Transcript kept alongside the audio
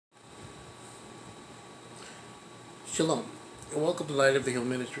Shalom, and welcome to Light of the Hill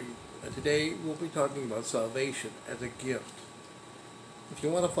Ministry. Today we'll be talking about salvation as a gift. If you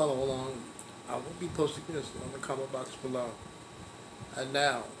want to follow along, I will be posting this on the comment box below. And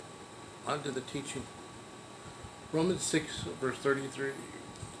now, onto the teaching. Romans 6, verse 33.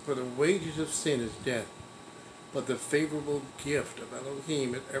 For the wages of sin is death, but the favorable gift of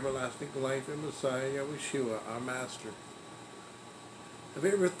Elohim is everlasting life in Messiah Yeshua, our Master. Have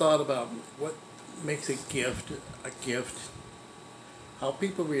you ever thought about what makes a gift a gift? How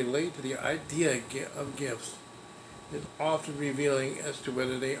people relate to the idea of gifts is often revealing as to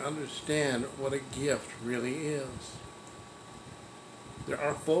whether they understand what a gift really is. There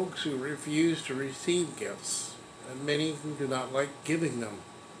are folks who refuse to receive gifts, and many who do not like giving them.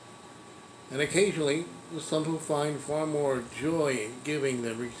 And occasionally, some who find far more joy in giving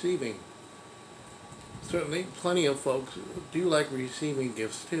than receiving. Certainly, plenty of folks do like receiving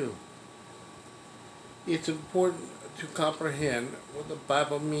gifts too. It's important to comprehend what the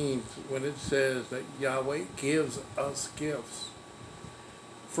Bible means when it says that Yahweh gives us gifts.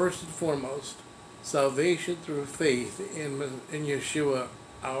 First and foremost, salvation through faith in Yeshua,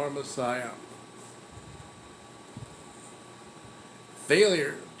 our Messiah.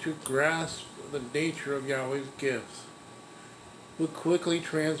 Failure to grasp the nature of Yahweh's gifts will quickly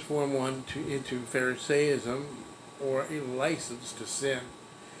transform one into Pharisaism or a license to sin.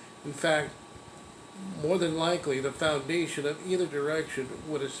 In fact, more than likely, the foundation of either direction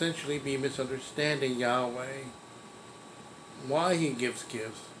would essentially be misunderstanding Yahweh, why he gives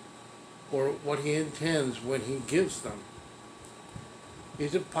gifts, or what he intends when he gives them.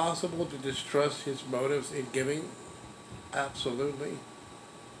 Is it possible to distrust his motives in giving? Absolutely.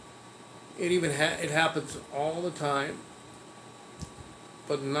 It happens all the time,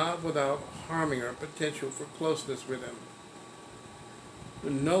 but not without harming our potential for closeness with him.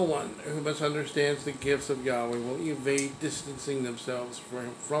 No one who misunderstands the gifts of Yahweh will evade distancing themselves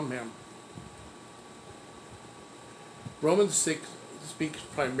from him. Romans 6 speaks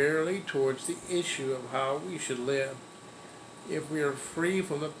primarily towards the issue of how we should live. If we are free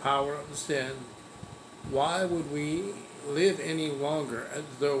from the power of sin, why would we live any longer as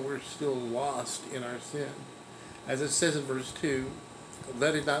though we're still lost in our sin? As it says in verse 2,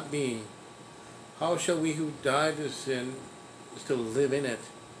 let it not be. How shall we who died to sin still live in it?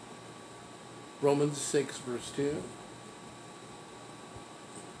 Romans 6, verse 2.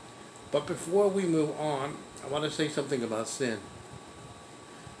 But before we move on, I want to say something about sin.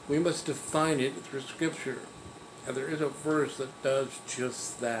 We must define it through Scripture, and there is a verse that does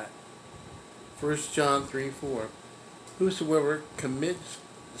just that. 1 John 3:4. Whosoever commits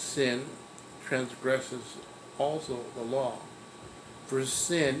sin transgresses also the law, for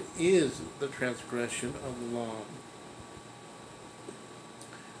sin is the transgression of the law.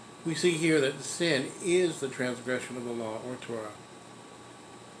 We see here that sin is the transgression of the law, or Torah.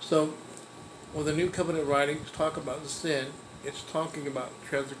 So, when the New Covenant writings talk about sin, it's talking about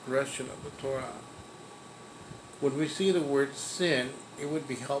transgression of the Torah. When we see the word sin, it would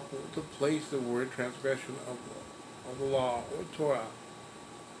be helpful to place the word transgression of the law, or Torah,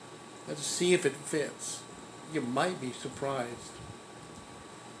 and to see if it fits. You might be surprised.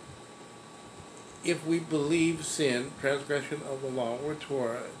 If we believe sin, transgression of the law, or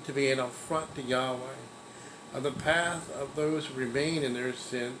Torah, to be an affront to Yahweh, on the path of those who remain in their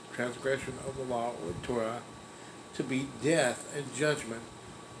sin, transgression of the law, or Torah, to be death and judgment,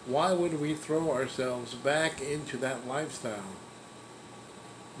 why would we throw ourselves back into that lifestyle?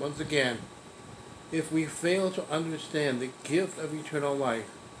 Once again, if we fail to understand the gift of eternal life,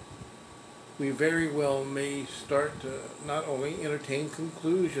 we very well may start to not only entertain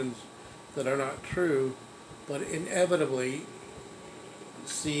conclusions that are not true, but inevitably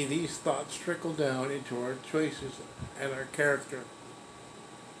see these thoughts trickle down into our choices and our character.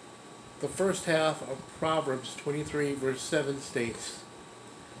 The first half of Proverbs 23 verse 7 states,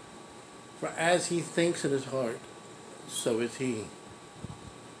 for as he thinks in his heart, so is he.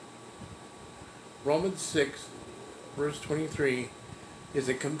 Romans 6 verse 23 is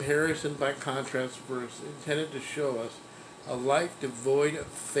a comparison by contrast verse intended to show us a life devoid of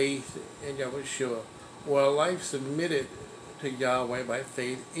faith in Yeshua, or a life submitted to Yahweh by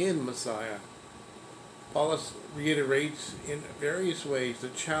faith in Messiah. Paulus reiterates in various ways the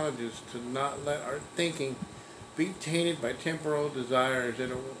challenges to not let our thinking be tainted by temporal desires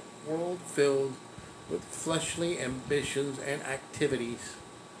in a world filled with fleshly ambitions and activities.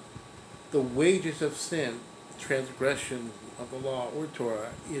 The wages of sin, transgression of the law or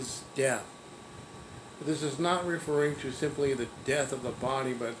Torah, is death. This is not referring to simply the death of the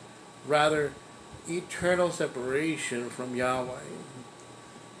body, but rather eternal separation from Yahweh.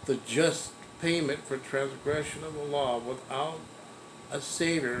 The just payment for transgression of the law without a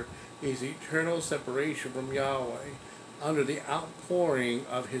Savior is eternal separation from Yahweh under the outpouring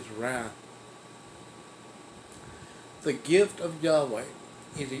of His wrath. The gift of Yahweh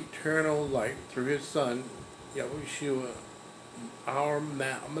is eternal life through His Son, Yahushua, our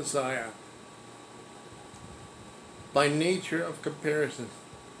Messiah. By nature of comparison,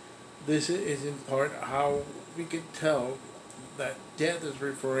 this is in part how we can tell that death is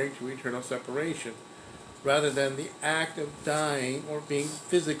referring to eternal separation, rather than the act of dying or being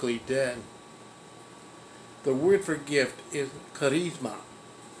physically dead. The word for gift is charisma.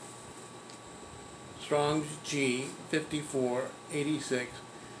 Strong's G 5486,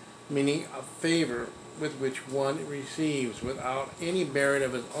 meaning a favor with which one receives without any merit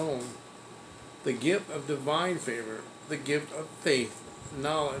of his own, the gift of divine favor, the gift of faith,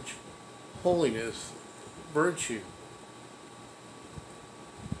 knowledge, holiness, virtue.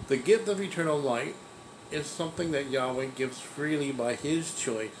 The gift of eternal light is something that Yahweh gives freely by His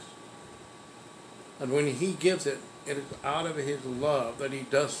choice. And when He gives it, it is out of His love that He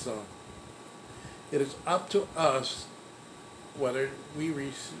does so. It is up to us whether we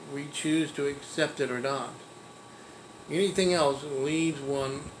choose to accept it or not. Anything else leads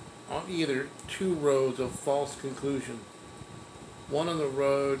one on either two roads of false conclusion. One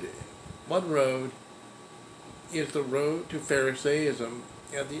road is the road to Pharisaism,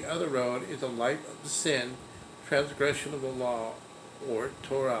 and the other road is a life of sin, transgression of the law, or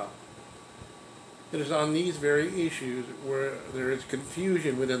Torah. It is on these very issues where there is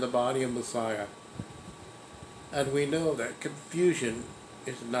confusion within the body of Messiah. And we know that confusion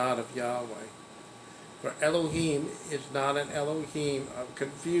is not of Yahweh. For Elohim is not an Elohim of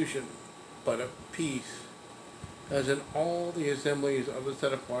confusion, but of peace, as in all the assemblies of the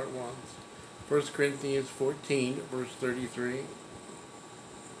set-apart ones. 1 Corinthians 14, verse 33.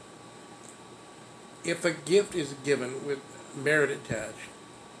 If a gift is given with merit attached,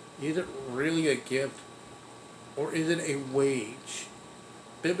 is it really a gift, or is it a wage?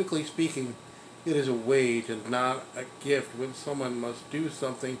 Biblically speaking, it is a wage and not a gift when someone must do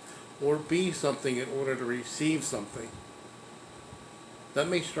something or be something in order to receive something. That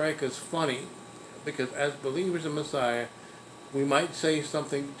may strike us funny, because as believers in Messiah, we might say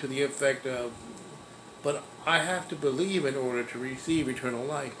something to the effect of, but I have to believe in order to receive eternal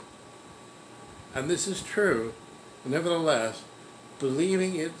life. And this is true. Nevertheless,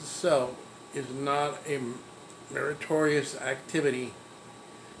 believing itself is not a meritorious activity.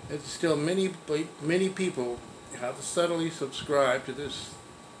 And still many people have subtly subscribed to this,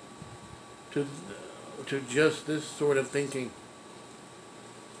 to just this sort of thinking.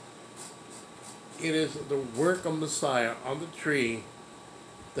 It is the work of Messiah on the tree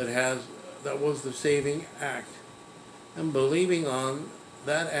that was the saving act, and believing on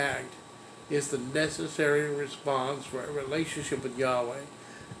that act is the necessary response for a relationship with Yahweh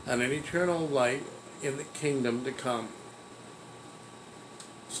and an eternal life in the kingdom to come.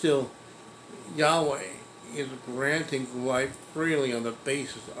 Still, Yahweh is granting life freely on the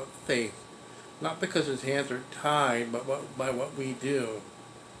basis of faith, not because His hands are tied, but by what we do.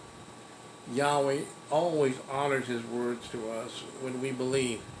 Yahweh always honors His words to us when we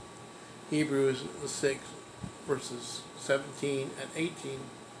believe. Hebrews 6, verses 17 and 18.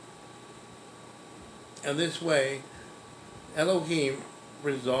 And this way, Elohim,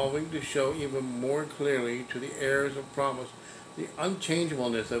 resolving to show even more clearly to the heirs of promise the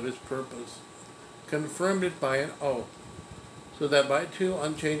unchangeableness of His purpose, confirmed it by an oath, so that by two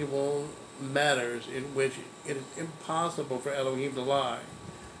unchangeable matters in which it is impossible for Elohim to lie,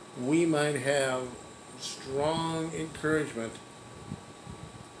 we might have strong encouragement,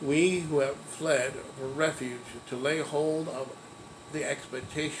 we who have fled for refuge, to lay hold of the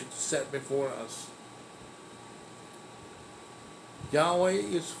expectations set before us. Yahweh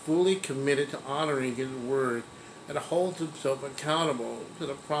is fully committed to honoring His word and holds Himself accountable to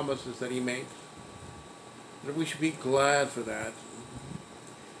the promises that He makes. And we should be glad for that.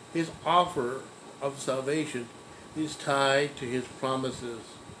 His offer of salvation is tied to His promises.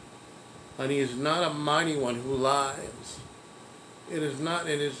 And He is not a mighty one who lies. It is not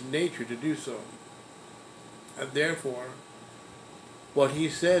in His nature to do so. And therefore, what He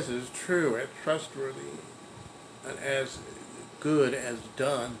says is true and trustworthy, and as good as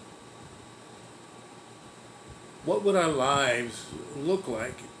done. What would our lives look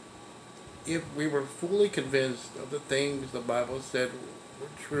like if we were fully convinced of the things the Bible said were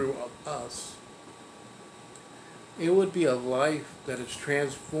true of us? It would be a life that is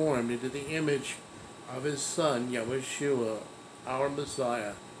transformed into the image of His Son, Yahushua, our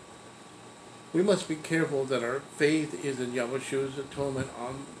Messiah. We must be careful that our faith is in Yahushua's atonement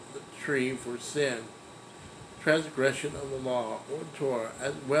on the tree for sin, transgression of the law or Torah,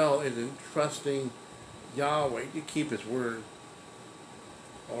 as well as in trusting Yahweh to keep His word.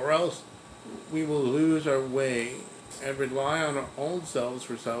 Or else we will lose our way and rely on our own selves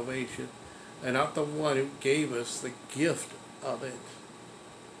for salvation and not the one who gave us the gift of it.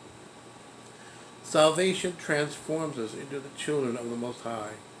 Salvation transforms us into the children of the Most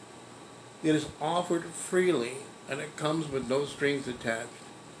High. It is offered freely, and it comes with no strings attached.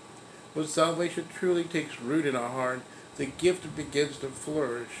 When salvation truly takes root in our heart, the gift begins to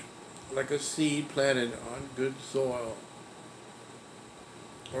flourish like a seed planted on good soil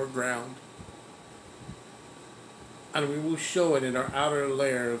or ground. And we will show it in our outer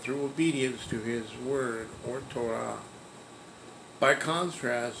layer through obedience to His word or Torah. By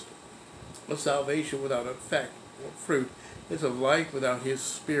contrast, a salvation without effect or fruit is a life without His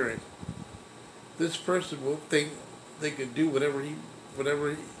Spirit. This person will think they can do whatever he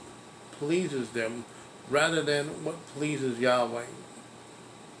pleases them, rather than what pleases Yahweh.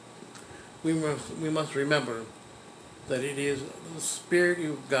 We must remember that it is the Spirit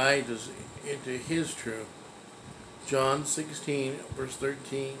who guides us into His truth. John 16, verse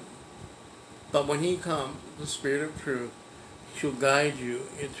 13. But when He comes, the Spirit of truth, He shall guide you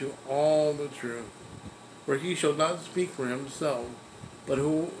into all the truth. For He shall not speak for Himself, but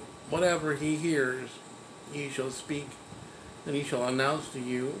whatever He hears, He shall speak, and He shall announce to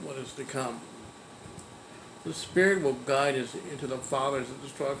you what is to come. The Spirit will guide us into the Father's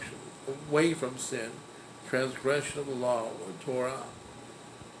instruction, away from sin, transgression of the law, or Torah.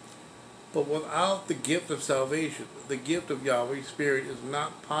 But without the gift of salvation, the gift of Yahweh's Spirit is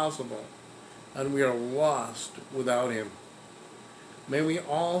not possible, and we are lost without Him. May we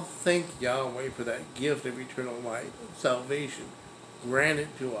all thank Yahweh for that gift of eternal life, salvation, granted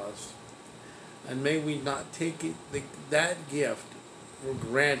to us. And may we not take that gift for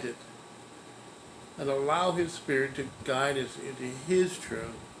granted, and allow His Spirit to guide us into His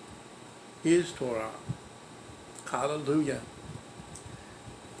truth, His Torah. Hallelujah.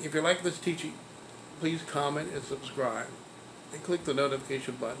 If you like this teaching, please comment and subscribe, and click the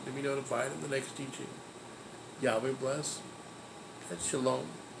notification button to be notified of the next teaching. Yahweh bless, and shalom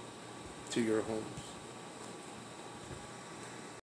to your homes.